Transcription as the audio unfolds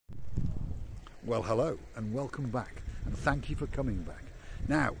Well, hello and welcome back, and thank you for coming back.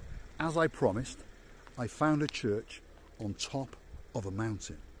 Now, as I promised, I found a church on top of a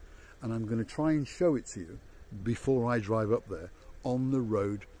mountain, and I'm going to try and show it to you before I drive up there on the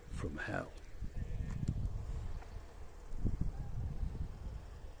road from hell.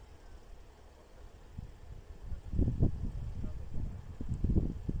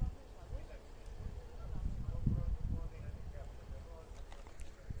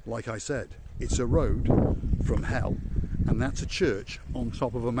 Like I said, it's a road from hell, and that's a church on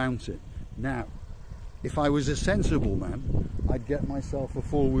top of a mountain. Now, if I was a sensible man, I'd get myself a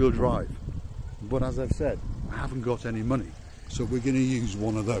four-wheel drive. But as I've said, I haven't got any money, so we're going to use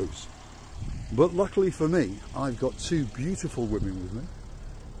one of those. But luckily for me, I've got two beautiful women with me.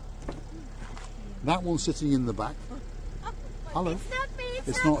 That one sitting in the back. Hello. It's not me,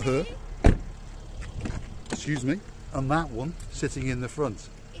 it's not her. Excuse me. And that one sitting in the front.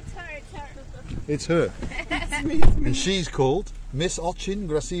 It's her. It's me. And she's called Miss Ochin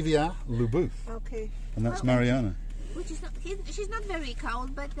Gracivia Lubuth. Okay. And that's Mariana. Which is not, she's not very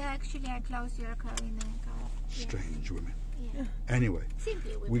cold, but actually I closed your car in the car. Yeah. Strange women. Yeah. Anyway,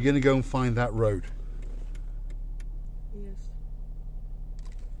 Simply women. we're going to go and find that road. Yes.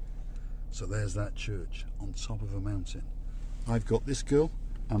 So there's that church on top of a mountain. I've got this girl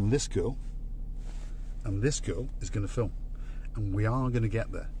and this girl, and this girl is going to film. And we are going to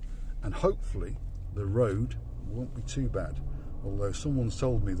get there. And hopefully the road won't be too bad, although someone's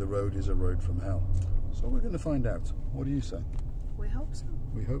told me the road is a road from hell. So we're going to find out. What do you say? We hope so.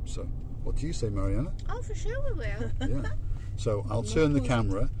 We hope so. What do you say, Mariana? Oh, for sure we will. Yeah. So I'll turn the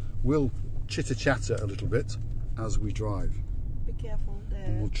camera. We'll chitter-chatter a little bit as we drive. Be careful.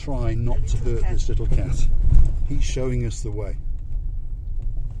 And we'll try not to hurt this little cat. He's showing us the way.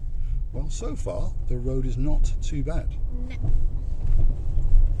 Well, so far the road is not too bad. No.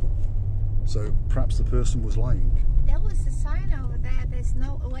 So perhaps the person was lying. There was a sign over there. There's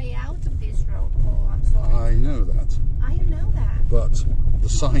no way out of this road, Paul. I'm sorry. I know that. I know that. But the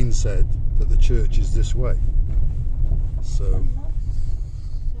sign said that the church is this way. So. I'm not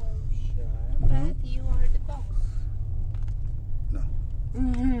so sure. No. But you are the boss. No.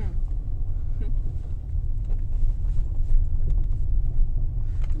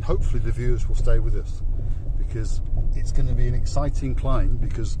 And hopefully the viewers will stay with us, because it's going to be an exciting climb,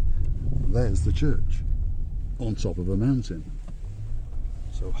 because there's the church on top of a mountain.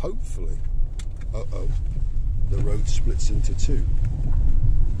 So hopefully, the road splits into two.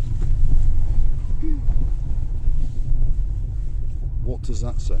 What does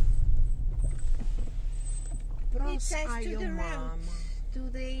that say? It says to the road, to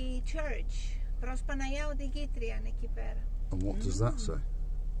the church. Pros Panagia Odigitria εκεί πέρα. And what does that say?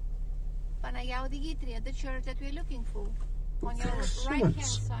 Panagia Odigitria, the church that we're looking for. On your Excellent. right-hand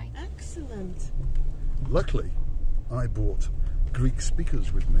side. Excellent. Luckily, I brought Greek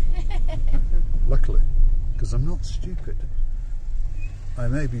speakers with me. Luckily, because I'm not stupid. I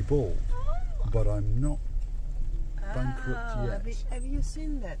may be bald, but I'm not bankrupt yet. Have you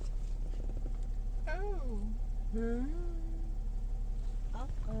seen that? Oh.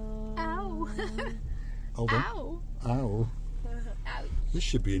 Uh-oh. Ow. Hold on. Ow. Ow. Ouch. This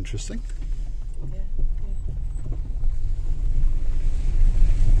should be interesting. Yeah.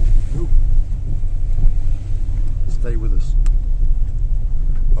 Ooh. Stay with us.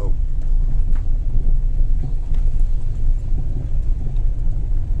 Oh.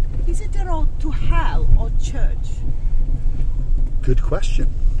 Is it a road to hell or church? Good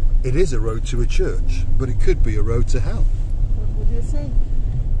question. It is a road to a church, but it could be a road to hell. What would you say?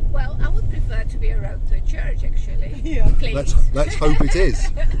 Well, I would prefer to be a road to a church, actually. Yeah. Please. Let's hope it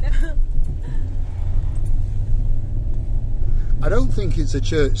is. I don't think it's a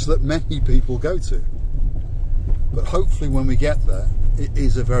church that many people go to, but hopefully when we get there it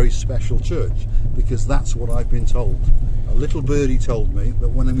is a very special church, because that's what I've been told. A little birdie told me that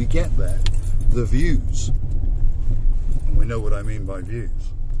when we get there, the views, and we know what I mean by views,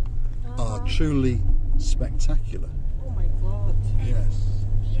 are truly spectacular. Oh my God. Yes.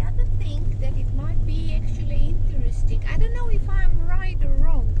 The other thing that it might be actually interesting, I don't know if I'm right or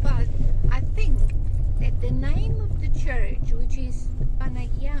wrong, but I think that the name of the church, which is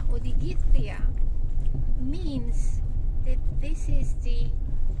Panagia Odigitria, means that this is the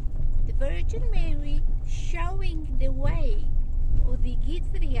Virgin Mary showing the way.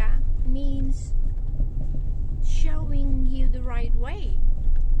 Odigitria means showing you the right way.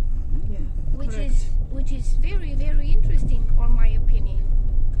 Yeah. Which is very, very interesting, on my opinion.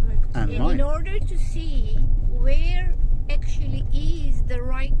 Correct. And And in order to see where actually is the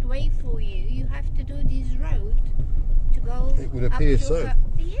right way for you, you have to do this road to go. It would appear up to so.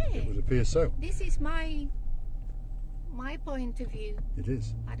 Yeah. It would appears so. This is my point of view. It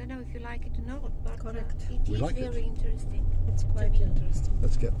is. I don't know if you like it or not, but Correct. it We is like it. very interesting. It's quite interesting.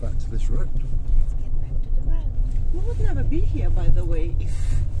 Let's get back to this road. Let's get back to the road. We would never be here, by the way, if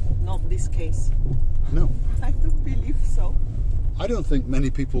not this case. No, I don't believe so. I don't think many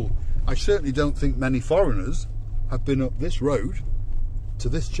people, I certainly don't think many foreigners have been up this road to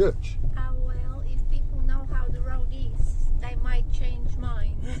this church. Well, if people know how the road is, they might change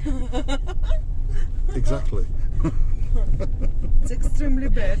minds. Exactly. It's extremely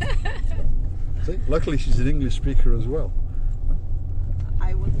bad. See, luckily she's an English speaker as well.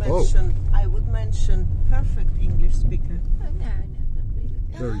 I would mention perfect English speaker. Oh, no, not really.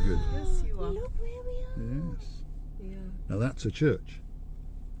 Very good. Yes, you are. Look where we are. Yes. Yeah. Now that's a church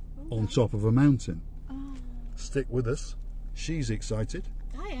on top of a mountain. Oh, Stick with us. She's excited.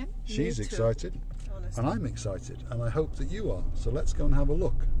 I am. She's too. excited. Honestly. And I'm excited. And I hope that you are. So let's go and have a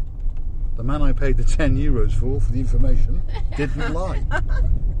look. The man I paid the €10 for the information didn't lie.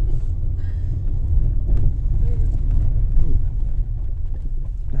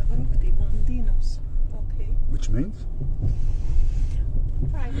 Okay. Which means?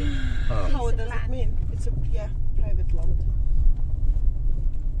 Private. Ah, How Piece of does it land. mean? It's a private land.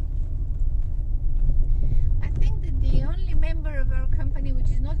 I think that the only member of our company which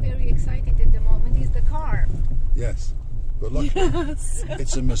is not very excited at the moment is the car. yes. But luckily,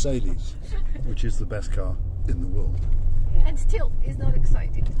 it's a Mercedes, which is the best car in the world. And still is not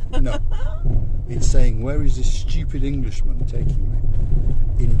excited. No. It's saying, where is this stupid Englishman taking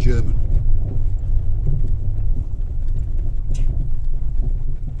me? In German.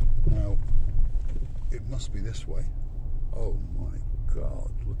 Now, it must be this way. Oh my God,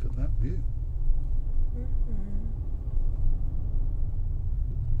 look at that view.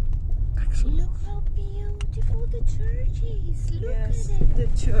 Excellent. Look how beautiful the church is. Look Yes, at it. the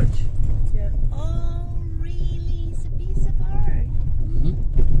church. Yeah. Oh, really? It's a piece of art.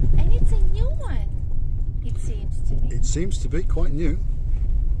 Mhm. And it's a new one, it seems to me. It seems to be quite new.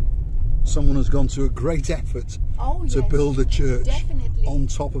 Someone has gone to a great effort Oh, to yes. build a church Definitely. on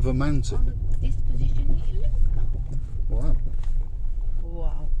top of a mountain. On this position here. Look. Wow,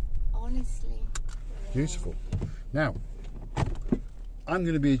 Wow. Honestly. beautiful. Now, I'm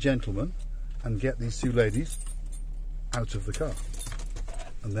going to be a gentleman and get these two ladies out of the car.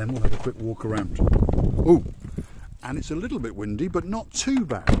 And then we'll have a quick walk around. Oh, and it's a little bit windy, but not too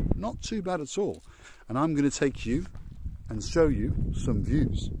bad. Not too bad at all. And I'm going to take you and show you some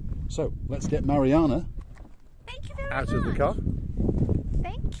views. So, let's get Mariana Thank you very out much. of the car.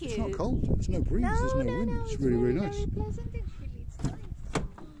 Thank you. It's not cold. There's no breeze. There's no wind. It's really, really nice. Very pleasant actually. It's nice.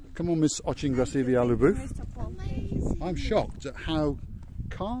 Come on, Miss Odigistria Lubuf. Amazing. I'm shocked at how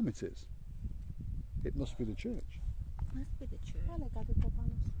calm it is. It must be the church. Must be the church.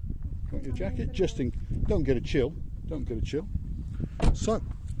 Want your jacket? Don't get a chill. Don't get a chill. So,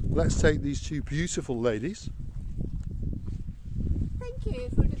 let's take these two beautiful ladies. Thank you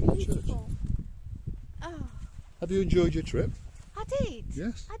for the church. beautiful. Oh, Have you enjoyed your trip? I did.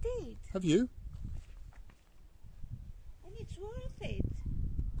 Yes. I did. Have you? And it's worth it.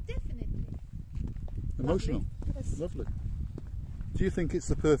 Definitely. Emotional. Yes. Lovely. Do you think it's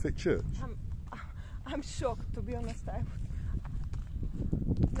the perfect church? I'm shocked, to be honest. I've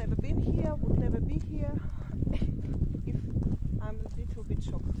never been here, would never be here. If I'm a little bit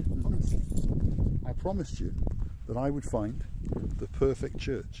shocked, honestly. I promised you that I would find the perfect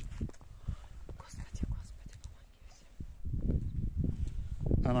church.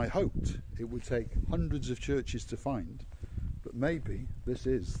 And I hoped it would take hundreds of churches to find, but maybe this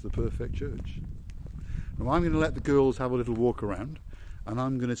is the perfect church. Now I'm going to let the girls have a little walk around, and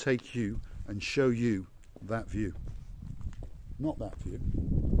I'm going to take you and show you that view. Not that view,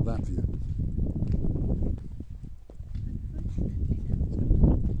 that view.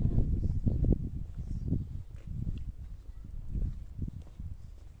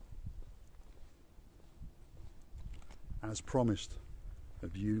 As promised, a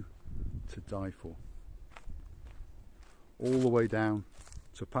view to die for. All the way down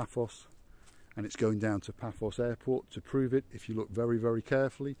to Paphos, and it's going down to Paphos airport. To prove it, if you look very, very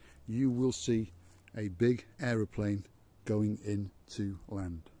carefully, you will see a big aeroplane going into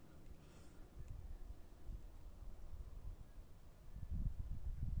land.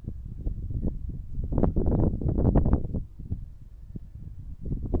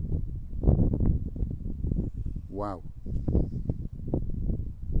 Wow.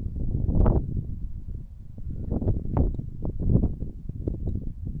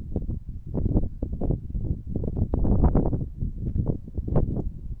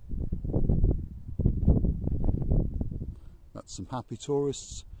 That's some happy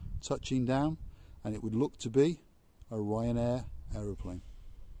tourists touching down, and it would look to be a Ryanair aeroplane.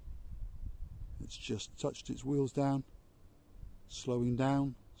 It's just touched its wheels down, slowing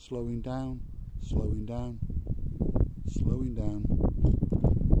down, slowing down, slowing down, slowing down,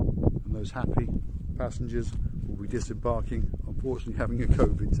 and those happy passengers will be disembarking, unfortunately having a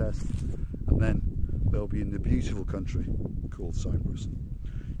COVID test, and then they'll be in the beautiful country called Cyprus.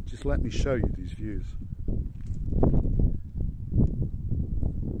 Just let me show you these views.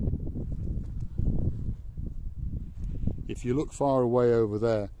 If you look far away over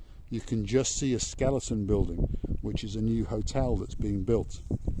there, you can just see a skeleton building, which is a new hotel that's being built.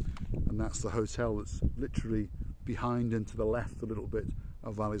 And that's the hotel that's literally behind and to the left a little bit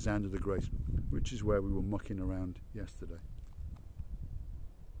of Alexander the Great, which is where we were mucking around yesterday.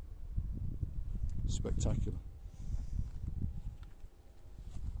 Spectacular.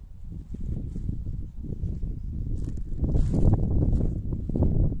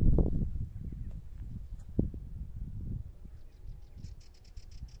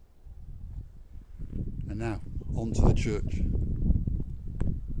 And now, onto the church.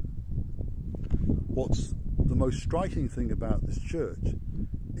 What's the most striking thing about this church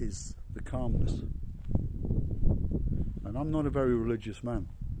is the calmness. And I'm not a very religious man,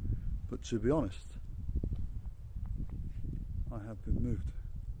 but to be honest, I have been moved.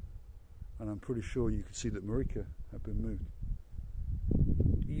 And I'm pretty sure you can see that Marika have been moved.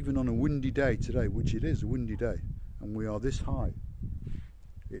 Even on a windy day today, which it is a windy day, and we are this high,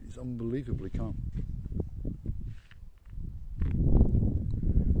 it is unbelievably calm.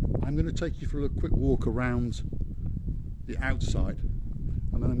 I'm going to take you for a quick walk around the outside,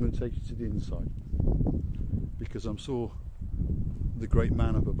 and then I'm going to take you to the inside, because I'm sure the great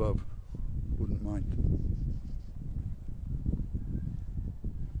man up above wouldn't mind.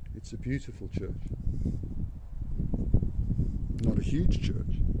 It's a beautiful church. Not a huge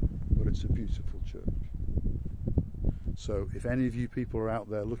church, but it's a beautiful church. So if any of you people are out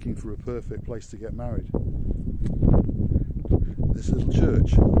there looking for a perfect place to get married, this little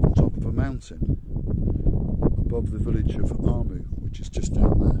church on top of a mountain above the village of Armu, which is just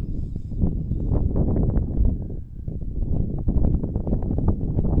down there.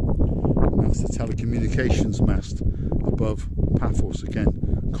 And that's the telecommunications mast above Paphos again,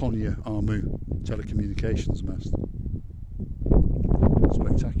 Panagia Armu telecommunications mast.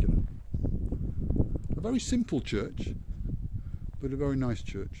 Spectacular. A very simple church, but a very nice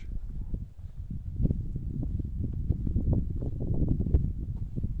church.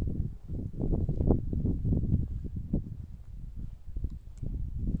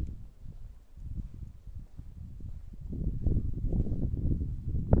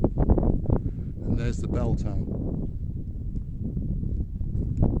 And there's the bell tower.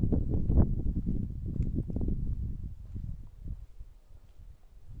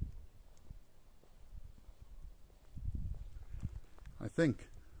 I think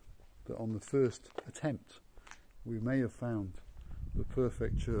that on the first attempt we may have found the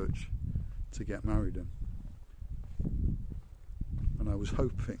perfect church to get married in, and I was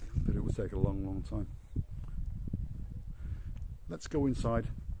hoping that it would take a long, long time. Let's go inside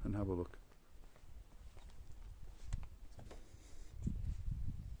and have a look.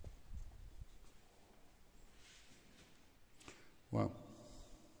 Wow.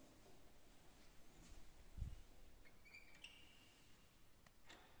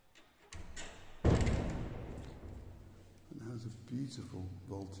 Has a beautiful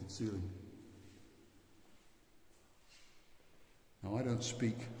vaulted ceiling. Now I don't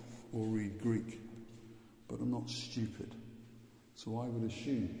speak or read Greek, but I'm not stupid, so I would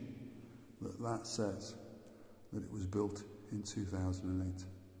assume that that says that it was built in 2008.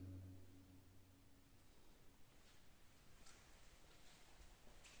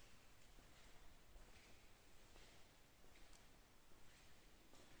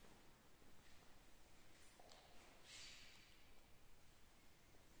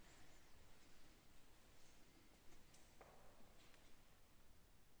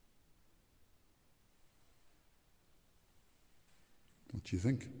 What do you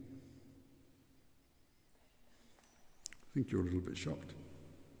think? I think you're a little bit shocked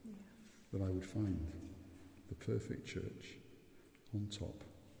that I would find the perfect church on top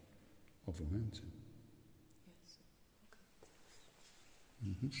of a mountain. Yes.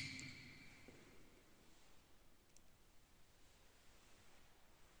 Mm-hmm.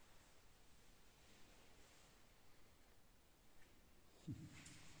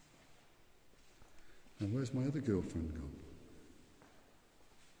 And where's my other girlfriend gone?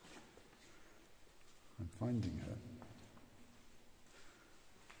 I'm finding her.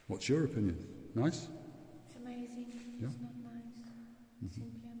 What's your opinion? Nice? It's amazing. Yeah. It's not nice. Mm-hmm.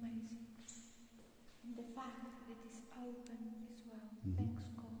 Simply amazing. amazing. And the fact that it's open as well, Mhm. thanks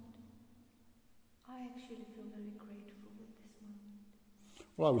God. I actually feel very grateful with this moment.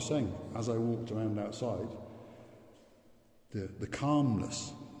 Well, I was saying, as I walked around outside, the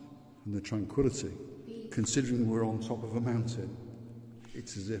calmness and the tranquility, considering we're on top of a mountain,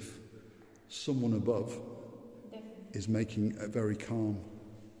 it's as if someone above Definitely. is making a very calm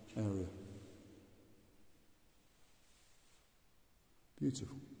area.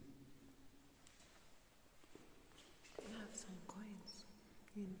 Beautiful. You have some coins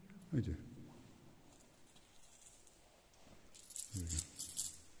in I do. There we go.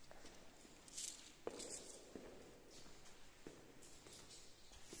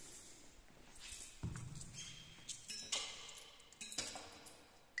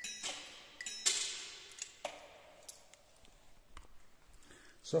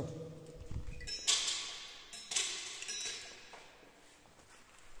 So,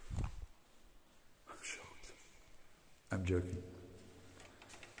 I'm shocked. I'm joking.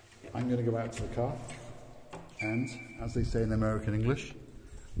 I'm going to go out to the car, and as they say in American English,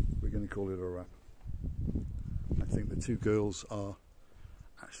 we're going to call it a wrap. I think the two girls are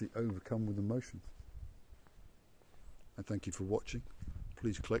actually overcome with emotion. I thank you for watching.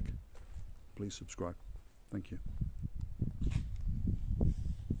 Please click, please subscribe. Thank you.